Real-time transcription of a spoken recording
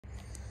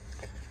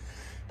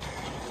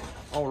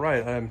All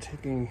right, I'm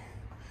taking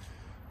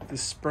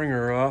this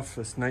Springer off,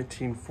 this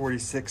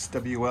 1946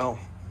 WL.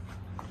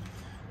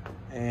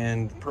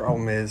 And the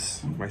problem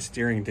is my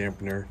steering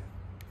dampener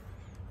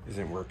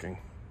isn't working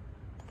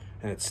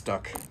and it's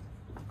stuck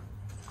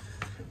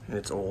and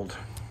it's old.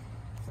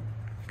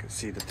 You can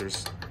see that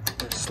there's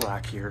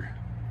slack here,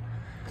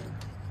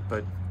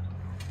 but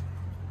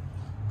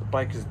the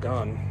bike is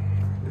done.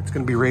 It's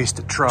going to be raced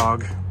at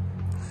Trog,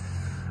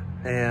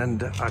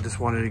 and I just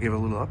wanted to give a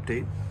little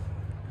update.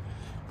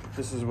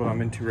 This is what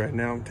I'm into right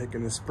now. I'm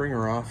taking the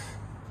Springer off.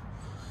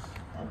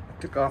 I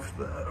took off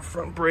the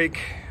front brake,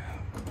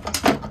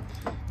 the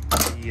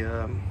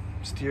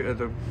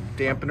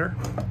dampener.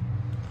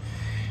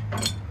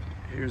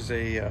 Here's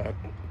a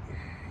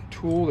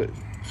tool that my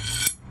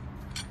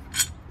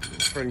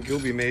friend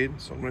Gilby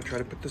made, so I'm going to try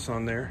to put this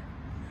on there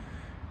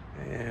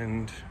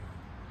and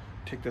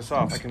take this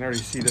off. I can already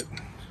see that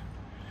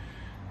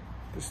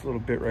this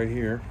little bit right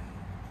here,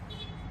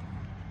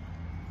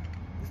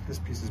 this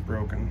piece is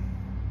broken,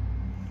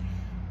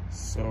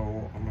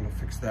 so I'm going to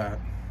fix that.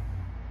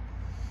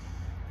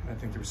 I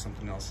think there was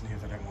something else in here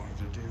that I wanted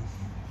to do.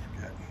 I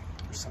forget.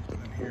 There's something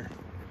in here.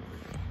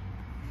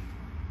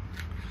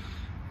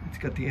 It's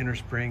got the inner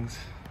springs,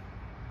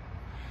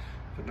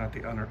 but not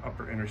the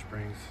upper inner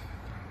springs,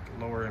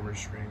 the lower inner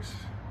springs.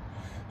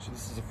 So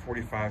this is a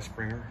 45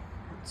 Springer.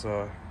 It's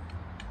a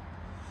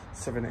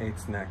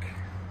 7/8 neck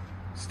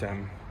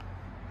stem.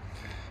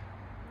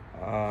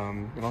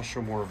 And I'll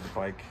show more of the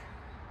bike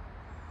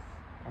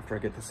after I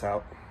get this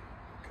out.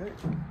 Okay.